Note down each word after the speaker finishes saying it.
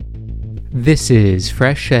This is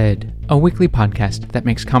Fresh Ed, a weekly podcast that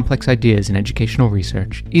makes complex ideas in educational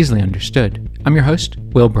research easily understood. I'm your host,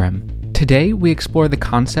 Will Brehm. Today, we explore the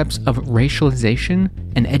concepts of racialization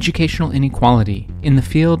and educational inequality in the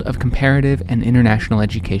field of comparative and international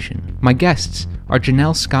education. My guests are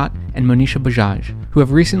Janelle Scott and Monisha Bajaj, who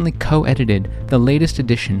have recently co-edited the latest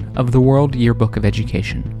edition of the World Yearbook of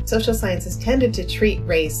Education. Social sciences tended to treat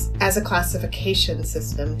race as a classification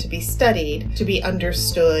system to be studied, to be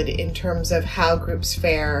understood in terms of how groups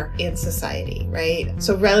fare in society, right?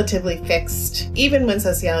 So relatively fixed, even when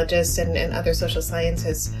sociologists and other social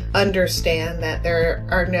sciences understand that there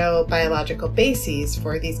are no biological bases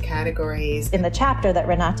for these categories. In the chapter that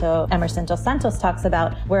Renato Emerson dos Santos talks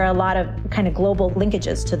about, where a lot of kind of global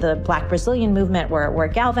linkages to the Black Brazilian movement were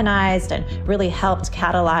galvanized and really helped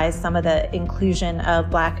catalyze some of the inclusion of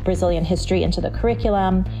Black Brazilian history into the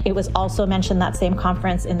curriculum. It was also mentioned that same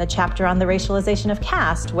conference in the chapter on the racialization of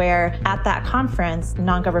caste, where at that conference,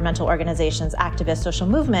 non-governmental organizations, activists, social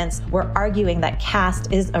movements were arguing that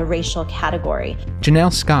caste is a racial category.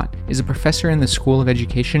 Janelle Scott is a professor in the School of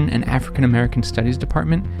Education and African American Studies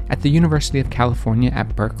Department at the University of California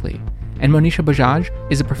at Berkeley. And Monisha Bajaj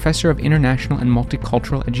is a professor of international and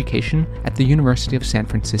multicultural education at the University of San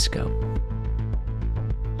Francisco.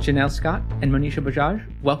 Janelle Scott and Monisha Bajaj,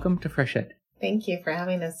 welcome to Fresh Ed. Thank you for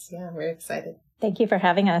having us. Yeah, we're excited. Thank you for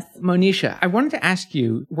having us. Monisha, I wanted to ask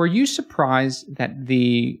you, were you surprised that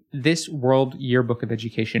this World Yearbook of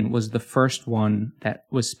Education was the first one that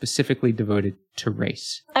was specifically devoted to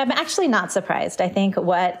race? I'm actually not surprised. I think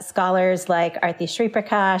what scholars like Arti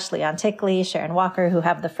Sriprakash, Leon Tickley, Sharon Walker, who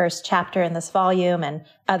have the first chapter in this volume, and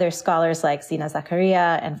other scholars like Zina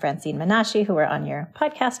Zakaria and Francine Menashe, who were on your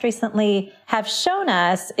podcast recently, have shown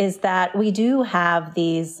us is that we do have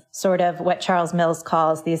these sort of what Charles Mills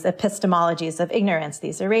calls these epistemologies of ignorance,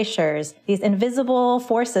 these erasures, these invisible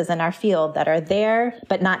forces in our field that are there,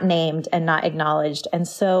 but not named and not acknowledged. And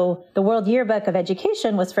so the World Yearbook of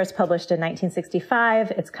Education was first published in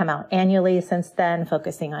 1965. It's come out annually since then,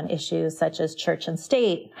 focusing on issues such as church and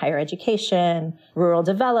state, higher education, rural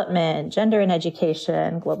development, gender and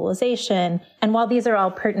education, globalization. And while these are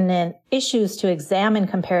all pertinent issues to examine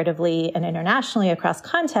comparatively and internationally across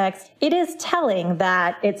contexts, it is telling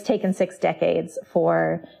that it's taken 6 decades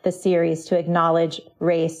for the series to acknowledge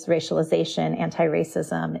race, racialization,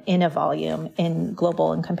 anti-racism in a volume in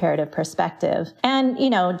global and comparative perspective. And,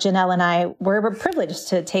 Janelle and I were privileged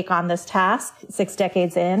to take on this task 6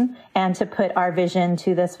 decades in and to put our vision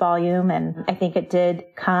to this volume. And I think it did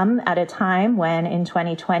come at a time when in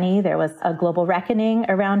 2020, there was a global reckoning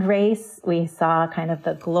around race. We saw kind of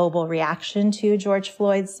the global reaction to George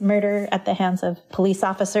Floyd's murder at the hands of police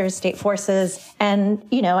officers, state forces. And,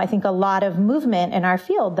 I think a lot of movement in our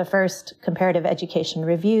field. The first comparative education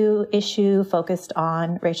review issue focused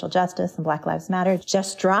on racial justice and Black Lives Matter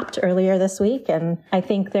just dropped earlier this week. And I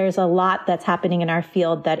think there's a lot that's happening in our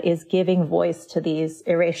field that is giving voice to these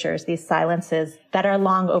erasures, these silences that are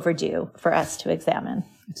long overdue for us to examine.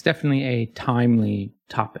 It's definitely a timely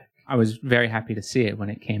topic. I was very happy to see it when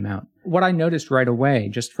it came out. What I noticed right away,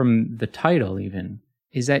 just from the title even,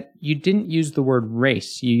 is that you didn't use the word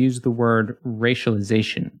race, you used the word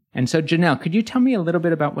racialization. And so, Janelle, could you tell me a little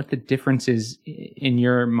bit about what the difference is in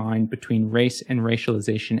your mind between race and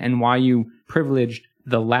racialization and why you privileged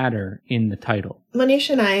the latter in the title? Monisha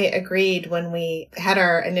and I agreed when we had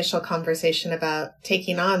our initial conversation about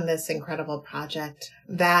taking on this incredible project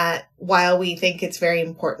that while we think it's very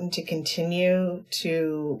important to continue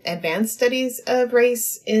to advance studies of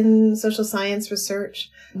race in social science research,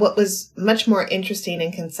 what was much more interesting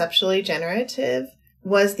and conceptually generative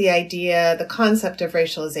was the concept of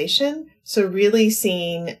racialization. So really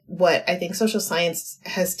seeing what I think social science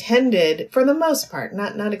has tended, for the most part,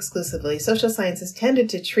 not exclusively, social science has tended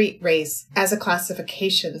to treat race as a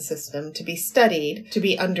classification system to be studied, to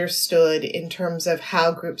be understood in terms of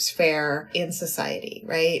how groups fare in society,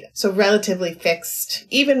 right? So relatively fixed,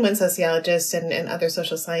 even when sociologists and other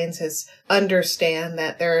social sciences understand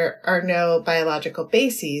that there are no biological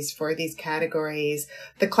bases for these categories,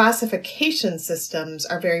 the classification systems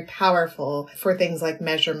are very powerful for things like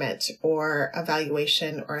measurement or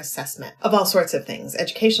evaluation or assessment of all sorts of things,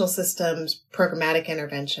 educational systems, programmatic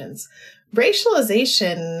interventions.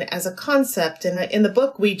 Racialization as a concept, in the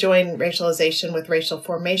book, we join racialization with racial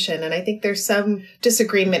formation, and I think there's some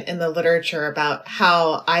disagreement in the literature about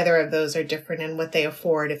how either of those are different and what they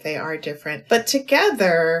afford if they are different. But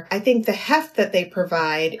together, I think the heft that they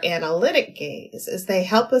provide, analytic gaze, is they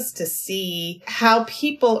help us to see how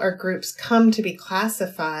people or groups come to be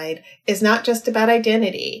classified is not just about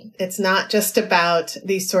identity. It's not just about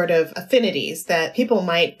these sort of affinities that people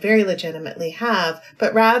might very legitimately have,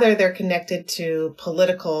 but rather they're connected connected to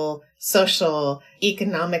political, social,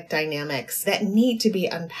 economic dynamics that need to be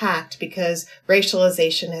unpacked because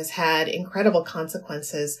racialization has had incredible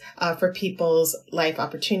consequences for people's life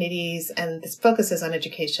opportunities. And this focuses on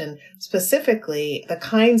education, specifically the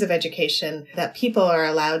kinds of education that people are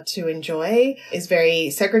allowed to enjoy is very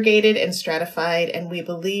segregated and stratified. And we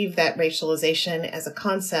believe that racialization as a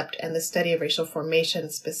concept and the study of racial formation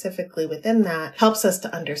specifically within that helps us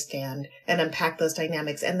to understand and unpack those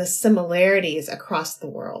dynamics and the similarities across the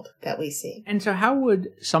world that we see. And so how would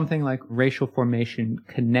something like racial formation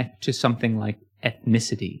connect to something like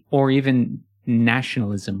ethnicity or even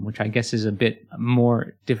nationalism, which I guess is a bit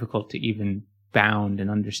more difficult to even bound and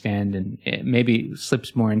understand, and it maybe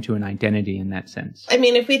slips more into an identity in that sense? I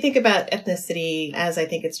mean, if we think about ethnicity as I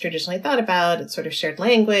think it's traditionally thought about, it's sort of shared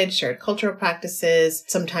language, shared cultural practices,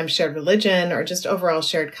 sometimes shared religion, or just overall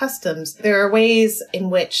shared customs. There are ways in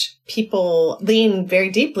which people lean very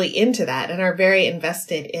deeply into that and are very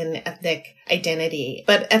invested in ethnic identity.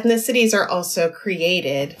 But ethnicities are also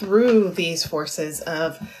created through these forces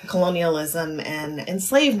of colonialism and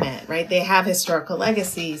enslavement, right? They have historical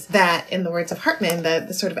legacies that, in the words of Hartman,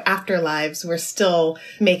 the sort of afterlives we're still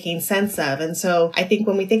making sense of. And so I think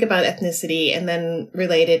when we think about ethnicity and then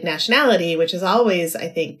related nationality, which is always, I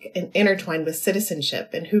think, intertwined with citizenship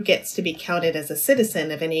and who gets to be counted as a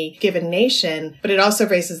citizen of any given nation, but it also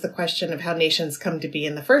raises the question of how nations come to be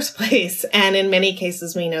in the first place. And in many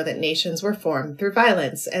cases, we know that nations were formed through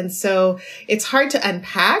violence. And so it's hard to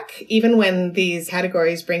unpack, even when these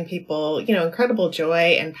categories bring people, incredible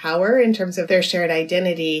joy and power in terms of their shared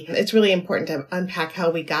identity. It's really important to unpack how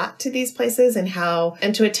we got to these places and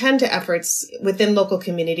to attend to efforts within local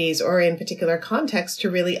communities or in particular contexts to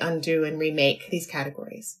really undo and remake these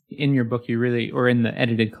categories. In your book, or in the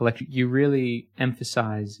edited collection, you really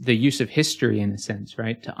emphasize the use of history in a sense,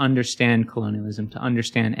 right? To understand colonialism, to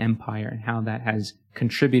understand empire and how that has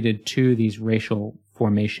contributed to these racial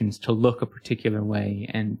formations to look a particular way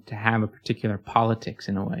and to have a particular politics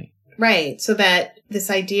in a way. Right. So that this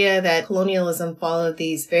idea that colonialism followed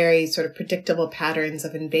these very sort of predictable patterns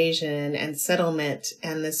of invasion and settlement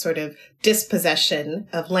and this sort of dispossession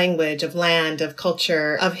of language, of land, of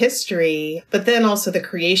culture, of history, but then also the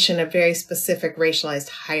creation of very specific racialized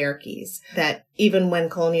hierarchies that even when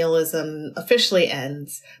colonialism officially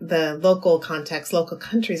ends, the local context, local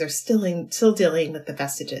countries are still dealing with the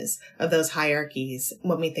vestiges of those hierarchies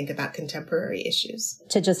when we think about contemporary issues.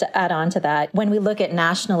 To just add on to that, when we look at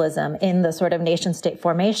nationalism in the sort of nation-state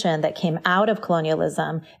formation that came out of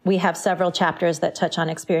colonialism, we have several chapters that touch on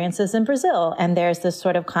experiences in Brazil. And there's this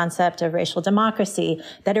sort of concept of racial democracy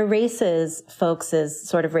that erases folks'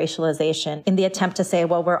 sort of racialization in the attempt to say,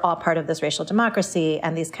 well, we're all part of this racial democracy,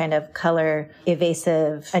 and these kind of color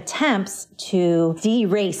evasive attempts to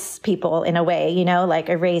de-race people in a way, like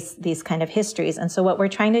erase these kind of histories. And so what we're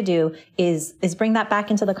trying to do is bring that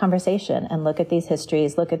back into the conversation and look at these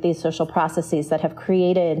histories, look at these social processes that have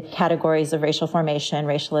created categories of racial formation,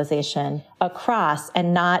 racialization across,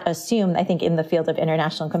 and not assume, I think in the field of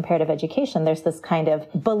international and comparative education, there's this kind of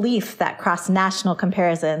belief that cross-national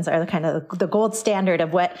comparisons are the kind of the gold standard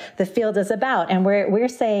of what the field is about. And we're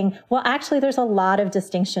saying, well, actually, there's a lot of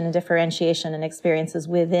distinction and differentiation and experiences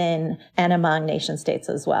within and among nation states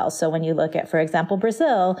as well. So when you look at, for example,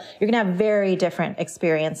 Brazil, you're going to have very different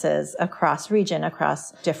experiences across region,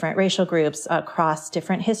 across different racial groups, across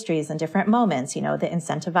different histories and different moments, the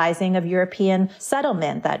incentivizing of European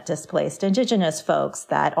settlement that displaced indigenous folks,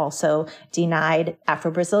 that also denied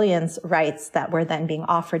Afro-Brazilians rights that were then being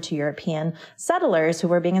offered to European settlers who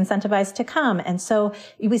were being incentivized to come. And so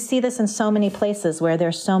we see this in so many places where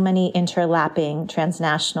there's so many interlapping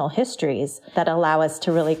transnational histories that allow us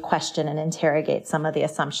to really question and interrogate some of the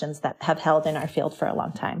assumptions that have held in our field for a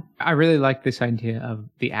long time. I really like this idea of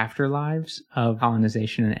the afterlives of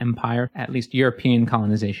colonization and empire. At least European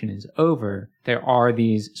colonization is over. There are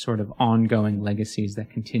these sort of ongoing legacies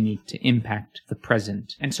that continue to impact the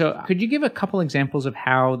present. And so could you give a couple examples of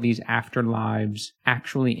how these afterlives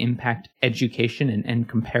actually impact education and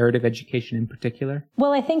comparative education in particular?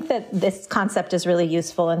 Well, I think that this concept is really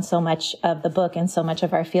useful in so much of the book and so much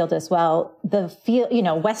of our field as well. The field,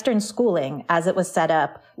 Western schooling as it was set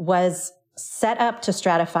up was set up to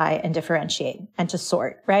stratify and differentiate and to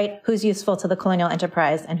sort, right? Who's useful to the colonial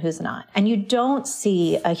enterprise and who's not. And you don't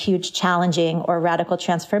see a huge challenging or radical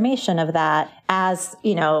transformation of that as,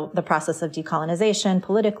 the process of decolonization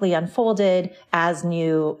politically unfolded, as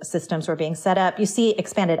new systems were being set up, you see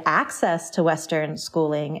expanded access to Western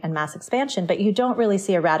schooling and mass expansion, but you don't really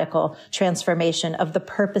see a radical transformation of the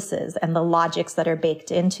purposes and the logics that are baked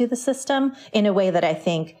into the system in a way that I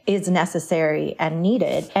think is necessary and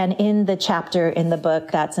needed. And in the chapter in the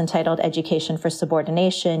book that's entitled Education for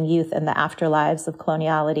Subordination, Youth and the Afterlives of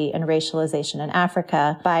Coloniality and Racialization in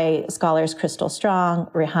Africa by scholars Crystal Strong,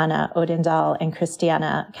 Rihanna Odendaal, and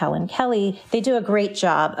Christiana Callan Kelly, they do a great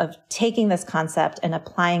job of taking this concept and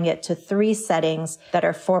applying it to three settings that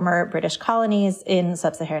are former British colonies in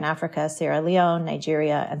sub-Saharan Africa, Sierra Leone,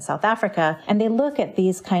 Nigeria, and South Africa. And they look at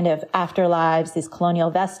these kind of afterlives, these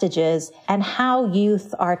colonial vestiges, and how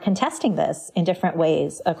youth are contesting this in different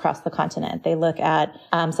ways across the continent. They look at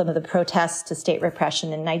some of the protests to state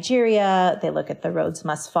repression in Nigeria. They look at the Rhodes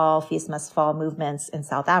Must Fall, Fees Must Fall movements in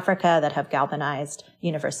South Africa that have galvanized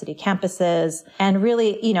university campuses, and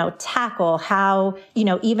really, tackle how,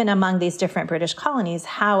 even among these different British colonies,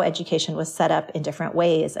 how education was set up in different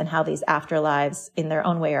ways and how these afterlives in their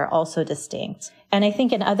own way are also distinct. And I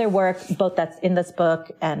think in other work, both that's in this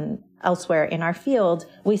book and elsewhere in our field,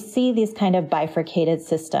 we see these kind of bifurcated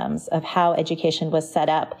systems of how education was set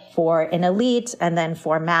up for an elite and then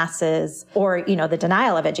for masses, or, the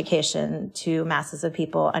denial of education to masses of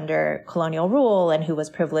people under colonial rule and who was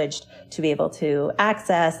privileged to be able to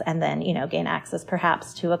access and then, gain access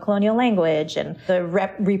perhaps to a colonial language, and the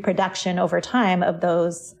reproduction over time of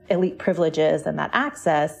those elite privileges and that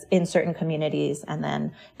access in certain communities, and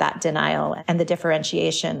then that denial and the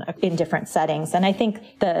differentiation in different settings. And I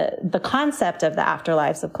think the concept of the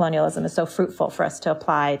afterlives of colonialism is so fruitful for us to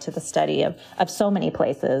apply to the study of so many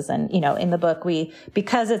places. And, in the book,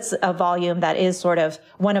 because it's a volume that is sort of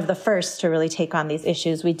one of the first to really take on these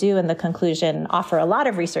issues, we do in the conclusion offer a lot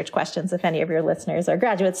of research questions. If any of your listeners are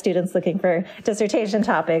graduate students looking for dissertation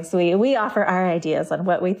topics, we offer our ideas on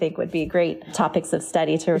what we think would be great topics of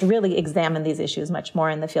study to really examine these issues much more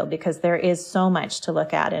in the field, because there is so much to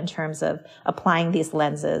look at in terms of applying these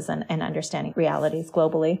lenses and understanding realities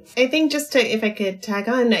globally. I think if I could tag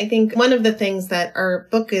on, I think one of the things that our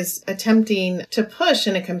book is attempting to push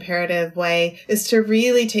in a comparative way is to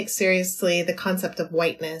really take seriously the concept of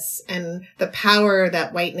whiteness and the power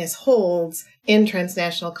that whiteness holds in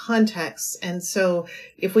transnational contexts. And so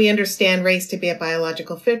if we understand race to be a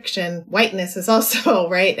biological fiction, whiteness is also,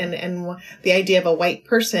 right? And the idea of a white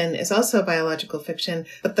person is also a biological fiction.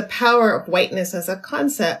 But the power of whiteness as a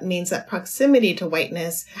concept means that proximity to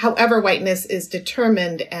whiteness, however whiteness is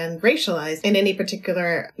determined and racialized in any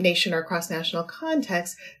particular nation or cross-national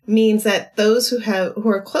context, means that those who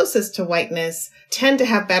are closest to whiteness tend to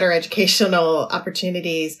have better educational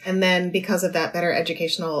opportunities, and then because of that, better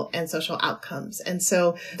educational and social outcomes. And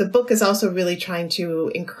so the book is also really trying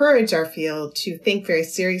to encourage our field to think very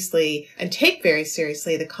seriously and take very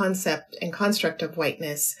seriously the concept and construct of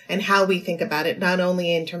whiteness and how we think about it, not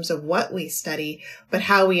only in terms of what we study, but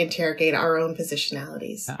how we interrogate our own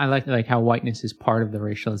positionalities. I like how whiteness is part of the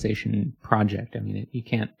racialization project. I mean,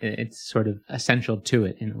 it's sort of essential to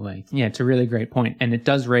it in a way. Yeah, it's a really great point. And it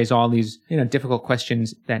does raise all these, difficult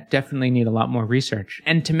questions that definitely need a lot more research.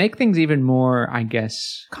 And to make things even more, I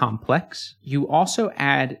guess, complex, you also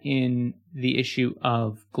add in the issue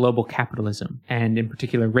of global capitalism, and in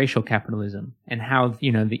particular racial capitalism, and how,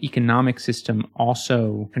 the economic system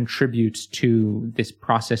also contributes to this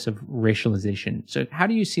process of racialization. So how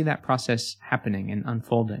do you see that process happening and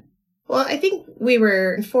unfolding? Well, I think we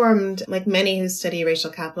were informed, like many who study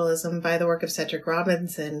racial capitalism, by the work of Cedric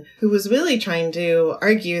Robinson, who was really trying to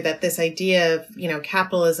argue that this idea of,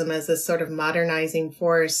 capitalism as this sort of modernizing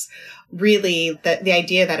force, really the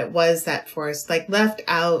idea that it was that force, left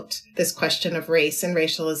out this question of race and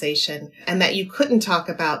racialization, and that you couldn't talk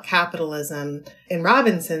about capitalism from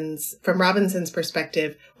Robinson's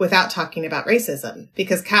perspective without talking about racism,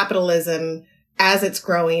 because capitalism, as it's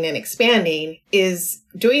growing and expanding, is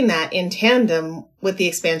doing that in tandem with the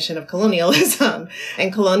expansion of colonialism.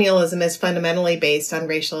 And colonialism is fundamentally based on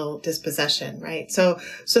racial dispossession, right? So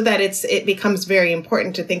that it becomes very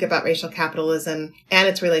important to think about racial capitalism and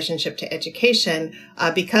its relationship to education,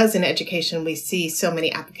 because in education we see so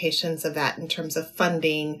many applications of that in terms of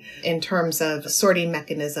funding, in terms of sorting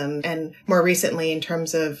mechanism, and more recently in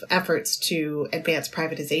terms of efforts to advance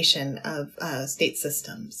privatization of state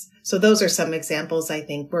systems. So those are some examples, I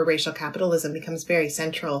think, where racial capitalism becomes very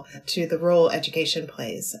central to the role education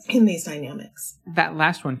plays in these dynamics. That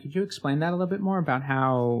last one, could you explain that a little bit more about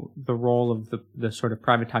how the role of the sort of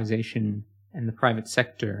privatization and the private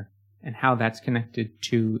sector and how that's connected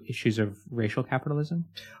to issues of racial capitalism?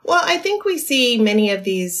 Well, I think we see many of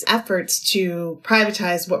these efforts to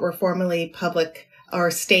privatize what were formerly public or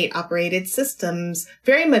state-operated systems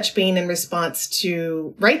very much being in response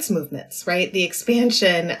to rights movements, right? The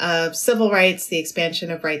expansion of civil rights, the expansion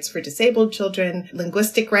of rights for disabled children,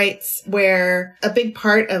 linguistic rights, where a big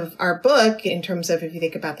part of our book, in terms of if you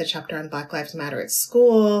think about the chapter on Black Lives Matter at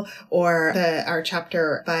school, or our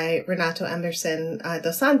chapter by Renato Emerson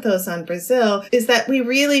dos Santos on Brazil, is that we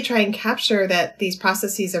really try and capture that these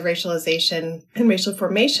processes of racialization and racial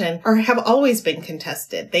formation have always been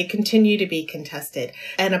contested. They continue to be contested.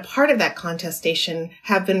 And a part of that contestation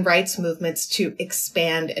have been rights movements to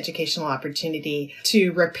expand educational opportunity,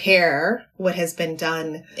 to repair what has been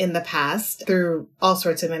done in the past through all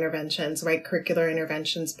sorts of interventions, right? Curricular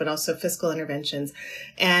interventions, but also fiscal interventions.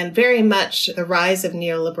 And very much the rise of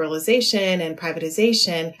neoliberalization and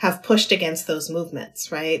privatization have pushed against those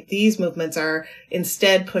movements, right? These movements are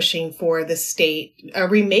instead pushing for the state, a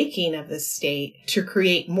remaking of the state to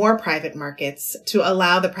create more private markets, to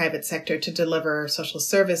allow the private sector to deliver social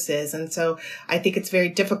services. And so I think it's very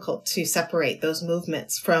difficult to separate those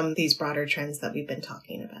movements from these broader trends that we've been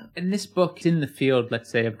talking about. And this book is in the field, let's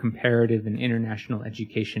say, of comparative and international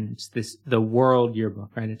education. It's the World Yearbook,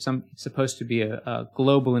 right? It's supposed to be a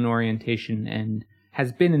global in orientation and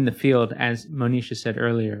has been in the field, as Monisha said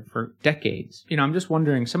earlier, for decades. I'm just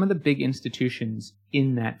wondering, some of the big institutions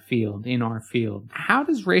in that field, in our field, how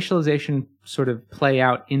does racialization sort of play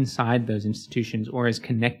out inside those institutions or is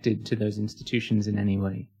connected to those institutions in any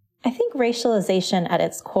way? I think racialization at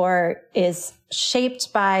its core is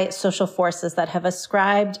shaped by social forces that have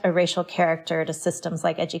ascribed a racial character to systems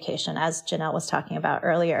like education, as Janelle was talking about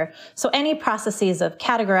earlier. So any processes of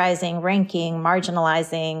categorizing, ranking,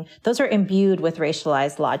 marginalizing, those are imbued with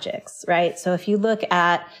racialized logics, right? So if you look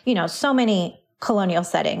at, so many colonial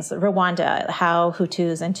settings, Rwanda, how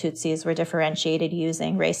Hutus and Tutsis were differentiated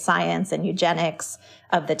using race science and eugenics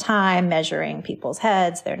of the time, measuring people's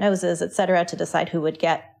heads, their noses, et cetera, to decide who would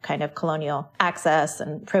get kind of colonial access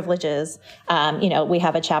and privileges. We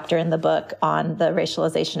have a chapter in the book on the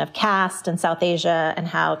racialization of caste in South Asia and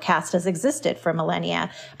how caste has existed for millennia,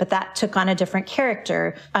 but that took on a different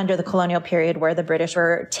character under the colonial period where the British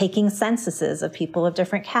were taking censuses of people of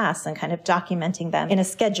different castes and kind of documenting them in a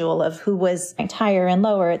schedule of who was higher and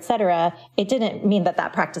lower, et cetera. It didn't mean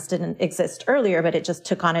that practice didn't exist earlier, but it just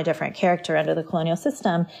took on a different character under the colonial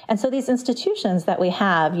system. And so these institutions that we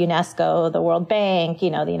have, UNESCO, the World Bank,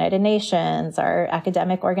 the United Nations, our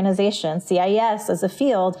academic organizations, CIS as a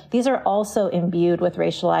field, these are also imbued with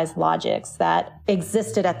racialized logics that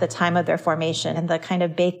existed at the time of their formation and the kind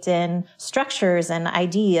of baked in structures and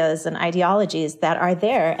ideas and ideologies that are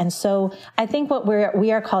there. And so I think what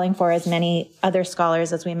we are calling for, as many other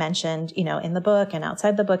scholars, as we mentioned, in the book and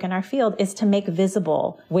outside the book in our field, is to make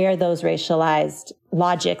visible where those racialized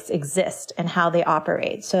logics exist and how they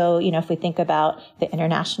operate. So, if we think about the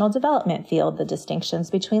international development field, the distinctions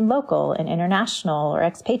between local and international or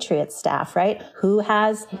expatriate staff, right? Who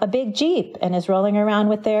has a big Jeep and is rolling around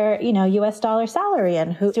with their, US dollar salary,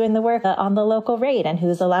 and who's doing the work on the local rate and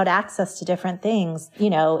who's allowed access to different things.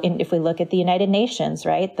 If we look at the United Nations,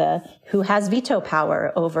 right? Who has veto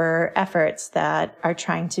power over efforts that are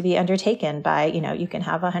trying to be undertaken by, you can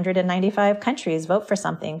have 195 countries vote for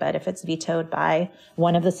something, but if it's vetoed by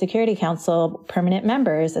one of the Security Council permanent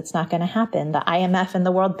members, it's not going to happen. The IMF and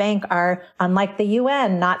the World Bank are, unlike the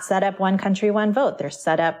UN, not set up one country, one vote. They're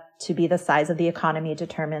set up to be the size of the economy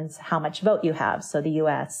determines how much vote you have. So the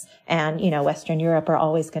US and, Western Europe are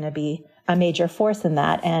always going to be a major force in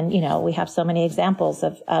that. And, we have so many examples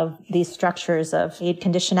of these structures of aid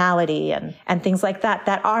conditionality and things like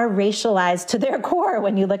that are racialized to their core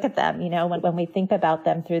when you look at them. When we think about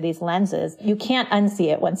them through these lenses, you can't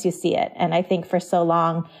unsee it once you see it. And I think for so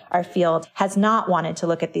long, our field has not wanted to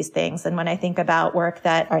look at these things. And when I think about work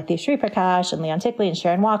that Arthi Sriprakash and Leon Tickley and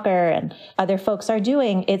Sharon Walker and other folks are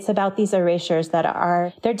doing, it's about these erasures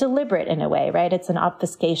they're deliberate in a way, right? It's an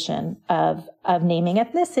obfuscation of naming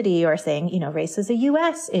ethnicity or saying, race is a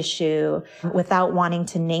U.S. issue without wanting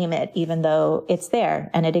to name it, even though it's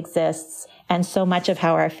there and it exists. And so much of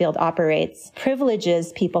how our field operates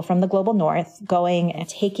privileges people from the global north going and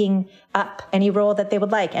taking up any role that they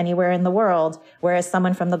would like anywhere in the world, whereas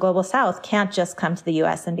someone from the global south can't just come to the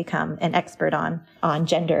U.S. and become an expert on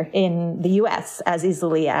gender in the U.S. as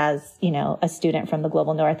easily as, a student from the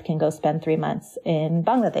global north can go spend 3 months in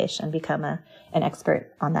Bangladesh and become an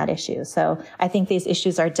expert on that issue. So I think these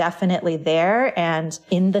issues are definitely there and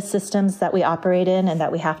in the systems that we operate in and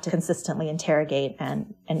that we have to consistently interrogate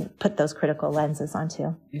and put those critical critical lenses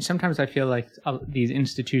onto. Sometimes I feel like these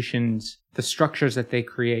institutions, the structures that they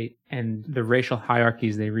create and the racial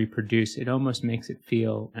hierarchies they reproduce, it almost makes it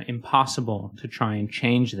feel impossible to try and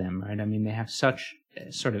change them, right? I mean, they have such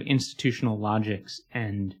sort of institutional logics,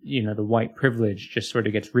 and the white privilege just sort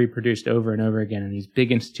of gets reproduced over and over again in these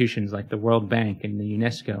big institutions like the World Bank and the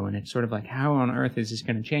UNESCO, and it's sort of like, how on earth is this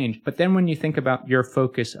going to change? But then when you think about your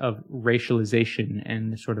focus of racialization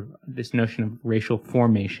and sort of this notion of racial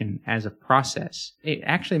formation as a process, it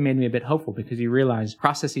actually made me a bit hopeful, because you realize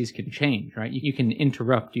processes can change, right? You can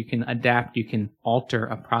interrupt, you can adapt, you can alter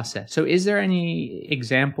a process. So is there any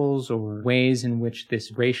examples or ways in which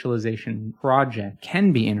this racialization project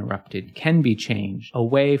can be interrupted, can be changed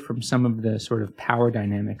away from some of the sort of power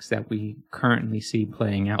dynamics that we currently see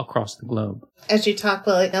playing out across the globe? As you talk,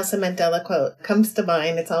 well, Nelson Mandela quote comes to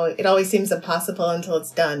mind. It always seems impossible until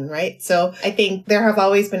it's done, right? So I think there have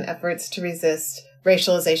always been efforts to resist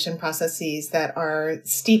racialization processes that are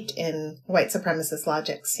steeped in white supremacist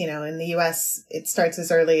logics. In the U.S., it starts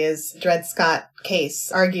as early as Dred Scott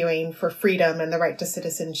case arguing for freedom and the right to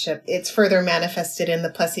citizenship. It's further manifested in the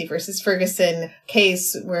Plessy versus Ferguson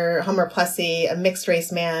case, where Homer Plessy, a mixed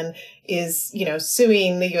race man, is,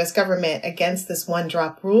 suing the U.S. government against this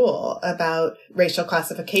one-drop rule about racial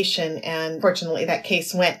classification. And fortunately, that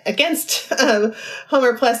case went against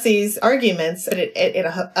Homer Plessy's arguments, but it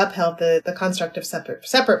upheld the construct of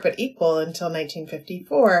separate but equal until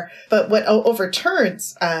 1954. But what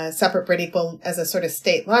overturns separate but equal as a sort of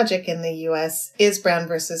state logic in the U.S. is Brown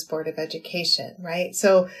versus Board of Education, right?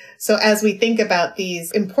 So as we think about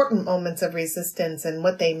these important moments of resistance and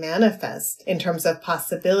what they manifest in terms of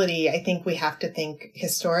possibility, I think we have to think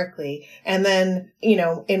historically. And then,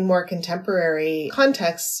 in more contemporary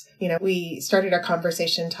contexts, we started our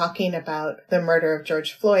conversation talking about the murder of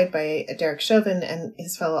George Floyd by Derek Chauvin and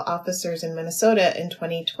his fellow officers in Minnesota in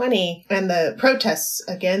 2020. And the protests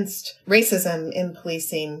against racism in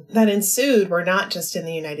policing that ensued were not just in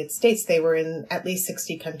the United States. They were in at least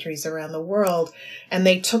 60 countries around the world. And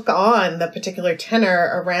they took on the particular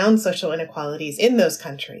tenor around social inequalities in those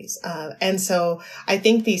countries. And so I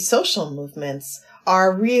think these social movements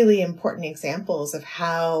are really important examples of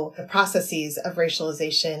how the processes of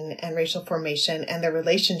racialization and racial formation and their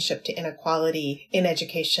relationship to inequality in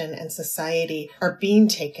education and society are being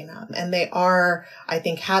taken up. And they are, I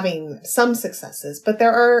think, having some successes, but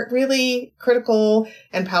there are really critical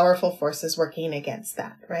and powerful forces working against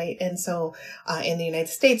that, right? And so in the United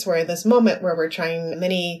States, we're in this moment where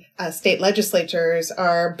many state legislatures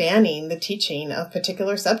are banning the teaching of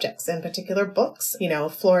particular subjects and particular books,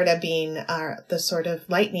 Florida being the sort of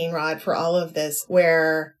lightning rod for all of this,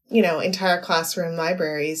 where entire classroom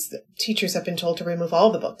libraries, teachers have been told to remove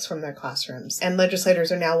all the books from their classrooms. And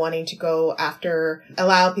legislators are now wanting to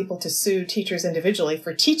allow people to sue teachers individually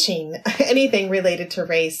for teaching anything related to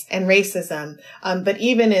race and racism. But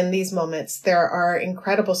even in these moments, there are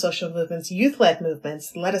incredible social movements, youth-led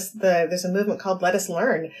movements. There's a movement called Let Us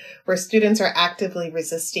Learn, where students are actively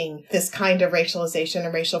resisting this kind of racialization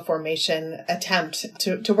and racial formation attempt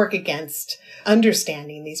to work against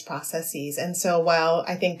understanding these processes. And so while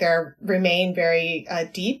I think there remain very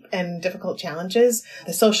deep and difficult challenges,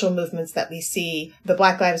 the social movements that we see, the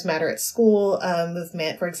Black Lives Matter at School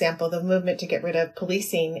movement, for example, the movement to get rid of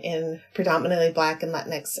policing in predominantly Black and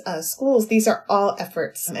Latinx schools, these are all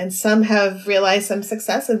efforts. And some have realized some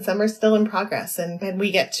success and some are still in progress. And we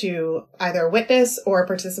get to either witness or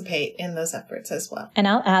participate in those efforts as well. And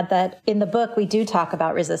I'll add that in the book, we do talk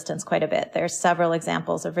about resistance quite a bit. There's several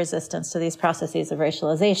examples of resistance to these processes of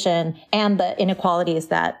racialization and the inequalities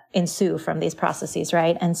that ensue from these processes,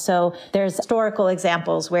 right? And so there's historical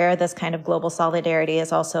examples where this kind of global solidarity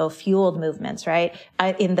has also fueled movements, right?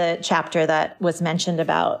 In the chapter that was mentioned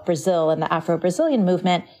about Brazil and the Afro-Brazilian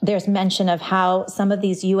movement, there's mention of how some of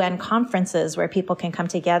these UN conferences where people can come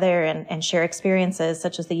together and share experiences,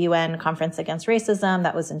 such as the UN Conference Against Racism,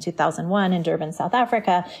 that was in 2001 in Durban, South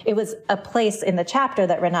Africa. It was a place in the chapter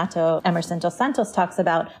that Renato Emerson dos Santos talks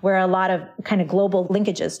about where a lot of kind of global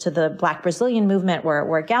linkages to the Black Brazilian movement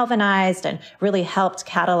were galvanized and really helped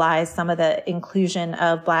catalyze some of the inclusion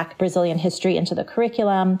of Black Brazilian history into the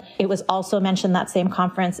curriculum. It was also mentioned, that same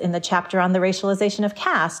conference, in the chapter on the racialization of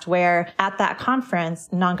caste, where at that conference,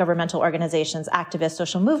 non-governmental organizations, activists,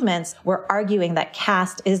 social movements were arguing that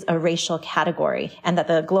caste is a racial category and that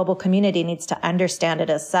the global community needs to understand it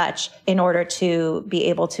as such in order to be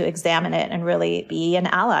able to examine it and really be an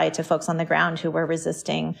ally to folks on the ground who were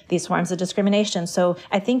resisting these forms of discrimination. So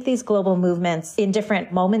I think these global movements in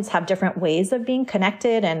different moments moments have different ways of being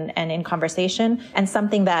connected and in conversation. And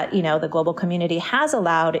something that, the global community has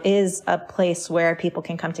allowed is a place where people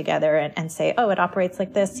can come together and say, oh, it operates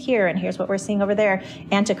like this here, and here's what we're seeing over there,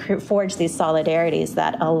 and to forge these solidarities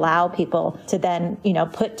that allow people to then,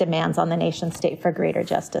 put demands on the nation state for greater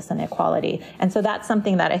justice and equality. And so that's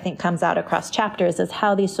something that I think comes out across chapters, is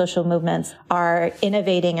how these social movements are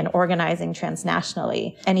innovating and organizing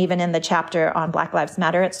transnationally. And even in the chapter on Black Lives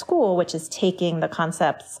Matter at School, which is taking the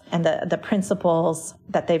concepts and the principles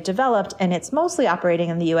that they've developed, and it's mostly operating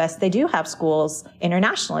in the U.S. They do have schools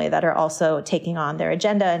internationally that are also taking on their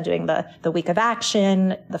agenda and doing the Week of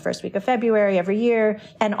Action, the first week of February every year.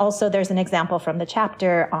 And also there's an example from the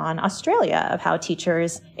chapter on Australia of how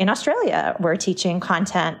teachers in Australia were teaching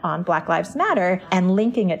content on Black Lives Matter and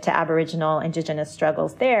linking it to Aboriginal Indigenous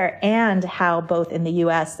struggles there, and how both in the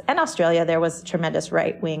U.S. and Australia there was tremendous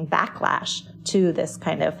right-wing backlash to this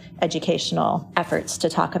kind of educational efforts to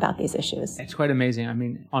talk about these issues. It's quite amazing. I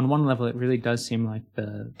mean, on one level, it really does seem like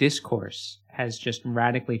the discourse has just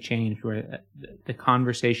radically changed, where the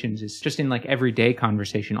conversations is just in like everyday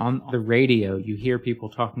conversation. On the radio, you hear people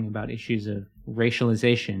talking about issues of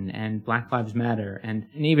racialization and Black Lives Matter. And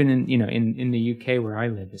even in the UK where I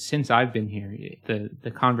live, since I've been here,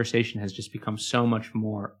 the conversation has just become so much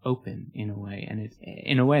more open in a way. And it's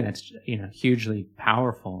in a way that's, hugely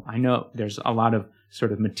powerful. I know there's a lot of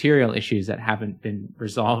sort of material issues that haven't been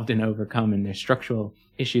resolved and overcome, and there's structural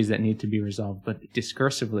issues that need to be resolved. But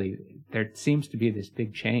discursively, there seems to be this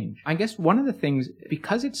big change. I guess one of the things,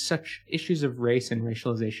 because it's such issues of race and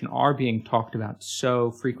racialization are being talked about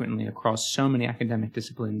so frequently across so many academic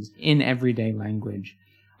disciplines in everyday language,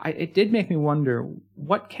 it did make me wonder,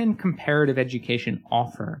 what can comparative education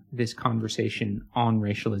offer this conversation on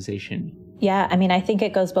racialization? Yeah, I think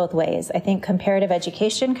it goes both ways. I think comparative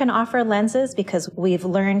education can offer lenses because we've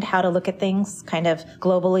learned how to look at things kind of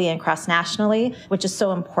globally and cross-nationally, which is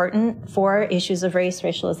so important for issues of race,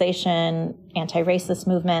 racialization, anti-racist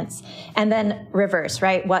movements. And then reverse,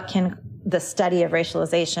 right? What can the study of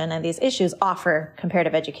racialization and these issues offer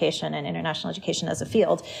comparative education and international education as a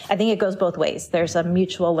field? I think it goes both ways. There's a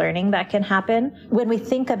mutual learning that can happen. When we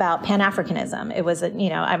think about Pan-Africanism, it was,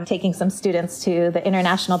 I'm taking some students to the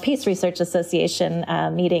International Peace Research Association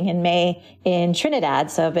meeting in May in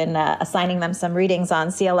Trinidad. So I've been assigning them some readings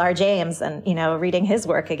on C.L.R. James and, reading his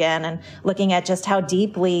work again and looking at just how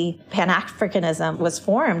deeply Pan-Africanism was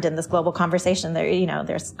formed in this global conversation. There,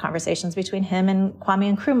 there's conversations between him and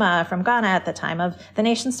Kwame Nkrumah from Ghana at the time of the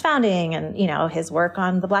nation's founding, and, his work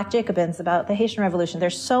on the Black Jacobins about the Haitian Revolution.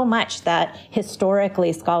 There's so much that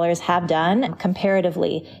historically scholars have done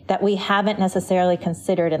comparatively that we haven't necessarily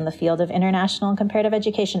considered in the field of international and comparative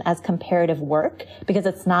education as comparative work, because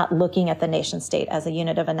it's not looking at the nation state as a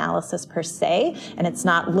unit of analysis per se, and it's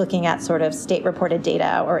not looking at sort of state reported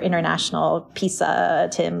data or international PISA,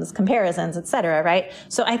 TIMSS comparisons, et cetera, right?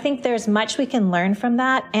 So I think there's much we can learn from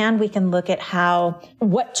that, and we can look at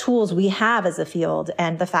what tools we have as a field,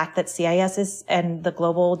 and the fact that CIS and the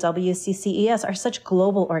global WCCES are such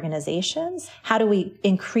global organizations. How do we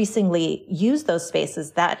increasingly use those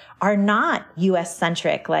spaces that are not U.S.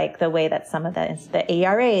 centric, like the way that some of the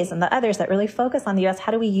ARAs and the others that really focus on the U.S.?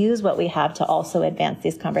 How do we use what we have to also advance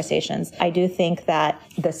these conversations? I do think that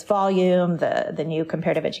this volume, the new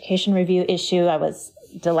comparative education review issue, I was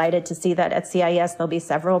delighted to see that at CIS there'll be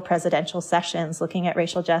several presidential sessions looking at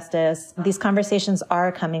racial justice. These conversations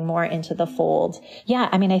are coming more into the fold. Yeah,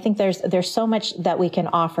 I think there's so much that we can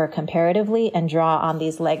offer comparatively and draw on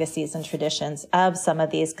these legacies and traditions of some of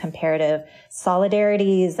these comparative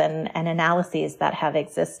solidarities and analyses that have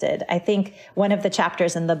existed. I think one of the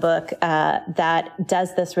chapters in the book that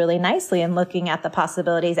does this really nicely in looking at the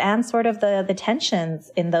possibilities and sort of the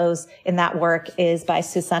tensions in that work is by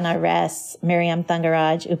Susana Ress, Miriam Thangaraj,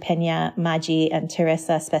 Upenya Maji, and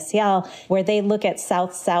Teresa Special, where they look at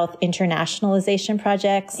South-South internationalization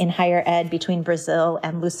projects in higher ed between Brazil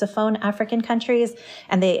and Lusophone African countries.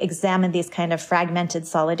 And they examine these kind of fragmented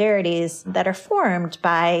solidarities that are formed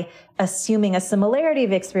by assuming a similarity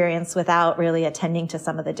of experience without really attending to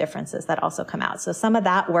some of the differences that also come out. So some of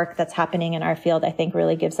that work that's happening in our field, I think,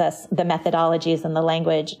 really gives us the methodologies and the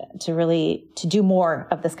language to do more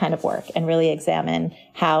of this kind of work and really examine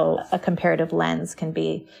how a comparative lens can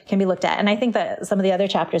be looked at. And I think that some of the other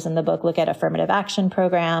chapters in the book look at affirmative action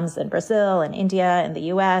programs in Brazil and India and the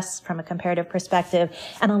US from a comparative perspective.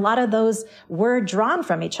 And a lot of those were drawn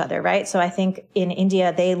from each other, right? So I think in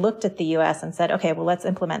India, they looked at the US and said, okay, well, let's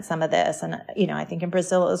implement some of this. And, I think in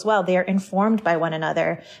Brazil as well, they are informed by one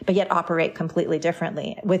another, but yet operate completely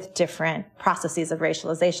differently with different processes of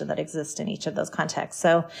racialization that exist in each of those contexts.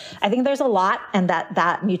 So I think there's a lot, and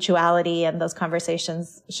that mutuality and those conversations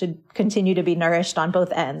conversations should continue to be nourished on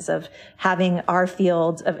both ends of having our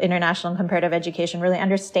field of international and comparative education really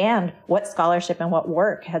understand what scholarship and what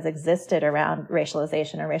work has existed around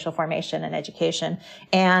racialization and racial formation in education,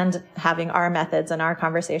 and having our methods and our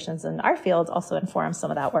conversations in our field also inform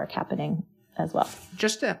some of that work happening as well.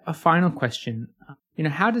 Just a final question.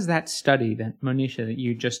 How does that study that, Monisha, that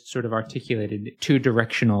you just sort of articulated,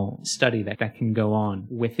 two-directional study that can go on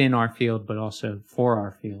within our field but also for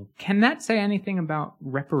our field, can that say anything about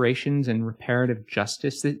reparations and reparative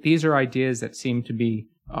justice? These are ideas that seem to be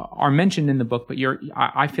are mentioned in the book, but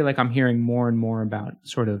I feel like I'm hearing more and more about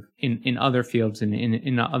sort of in other fields and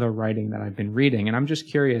in other writing that I've been reading. And I'm just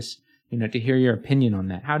curious, to hear your opinion on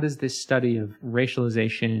that. How does this study of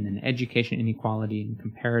racialization and education inequality and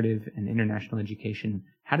comparative and international education,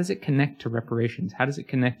 how does it connect to reparations? How does it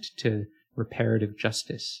connect to reparative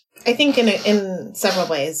justice? I think in several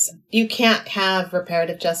ways. You can't have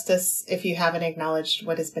reparative justice if you haven't acknowledged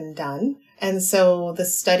what has been done. And so the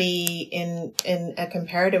study in a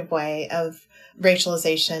comparative way of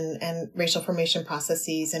racialization and racial formation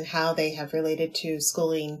processes and how they have related to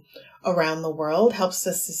schooling around the world helps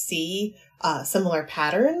us to see similar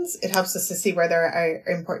patterns. It helps us to see where there are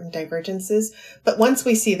important divergences. But once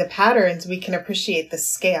we see the patterns, we can appreciate the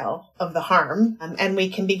scale of the harm, and we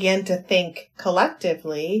can begin to think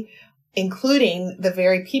collectively, including the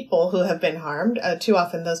very people who have been harmed. Too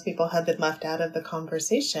often those people have been left out of the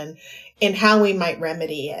conversation, in how we might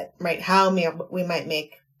remedy it, right? How we might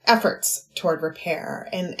make efforts toward repair.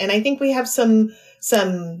 And I think we have some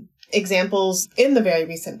examples in the very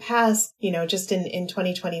recent past. Just in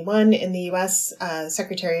 2021 in the U.S.,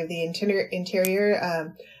 Secretary of the Interior,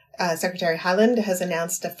 Secretary Haaland has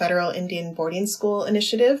announced a federal Indian boarding school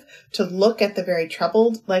initiative to look at the very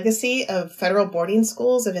troubled legacy of federal boarding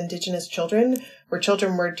schools of Indigenous children, where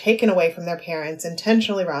children were taken away from their parents,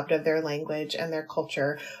 intentionally robbed of their language and their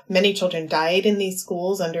culture. Many children died in these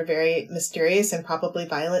schools under very mysterious and probably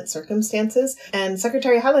violent circumstances. And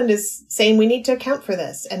Secretary Haaland is saying we need to account for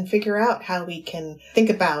this and figure out how we can think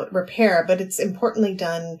about repair, but it's importantly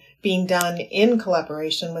being done in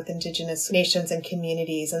collaboration with Indigenous nations and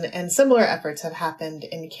communities. And similar efforts have happened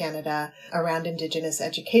in Canada around Indigenous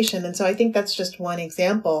education. And so I think that's just one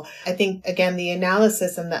example. I think, again, the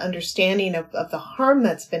analysis and the understanding of the harm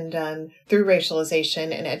that's been done through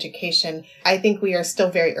racialization and education, I think we are still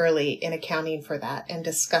very early in accounting for that and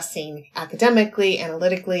discussing academically,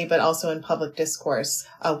 analytically, but also in public discourse,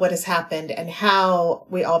 what has happened and how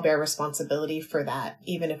we all bear responsibility for that,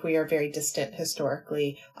 even if we are very distant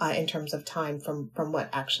historically in terms of time from what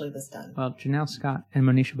actually was done. Well, Janelle Scott and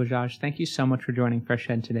Monisha Bajaj, thank you so much for joining Fresh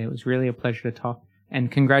Ed today. It was really a pleasure to talk,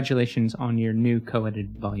 and congratulations on your new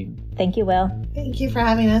co-edited volume. Thank you, Will. Thank you for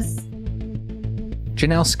having us.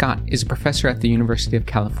 Janelle Scott is a professor at the University of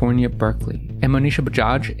California, Berkeley, and Monisha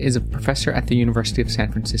Bajaj is a professor at the University of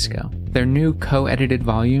San Francisco. Their new co-edited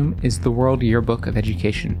volume is The World Yearbook of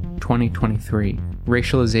Education, 2023,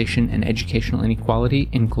 Racialization and Educational Inequality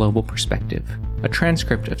in Global Perspective. A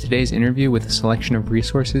transcript of today's interview with a selection of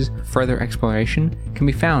resources for further exploration can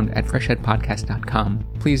be found at freshedpodcast.com.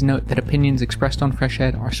 Please note that opinions expressed on Fresh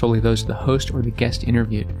Ed are solely those of the host or the guest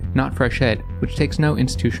interviewed, not Fresh Ed, which takes no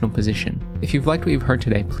institutional position. If you've liked what you've heard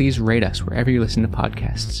today, please rate us wherever you listen to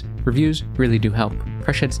podcasts. Reviews really do help.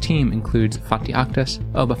 Fresh Ed's team includes Fati Akhtas,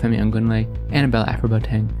 Obafemi Angunle, Annabelle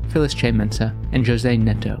Afroboteng, Phyllis Che Mensa, and Jose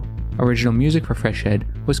Neto. Original music for Fresh Ed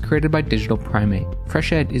was created by Digital Primate.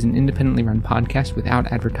 Fresh Ed is an independently run podcast without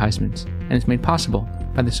advertisements, and is made possible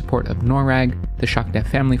by the support of NORAG, the Shock Deaf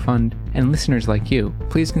Family Fund, and listeners like you.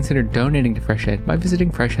 Please consider donating to Fresh Ed by visiting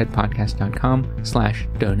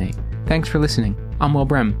freshedpodcast.com/donate. Thanks for listening. I'm Will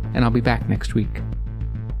Brem, and I'll be back next week.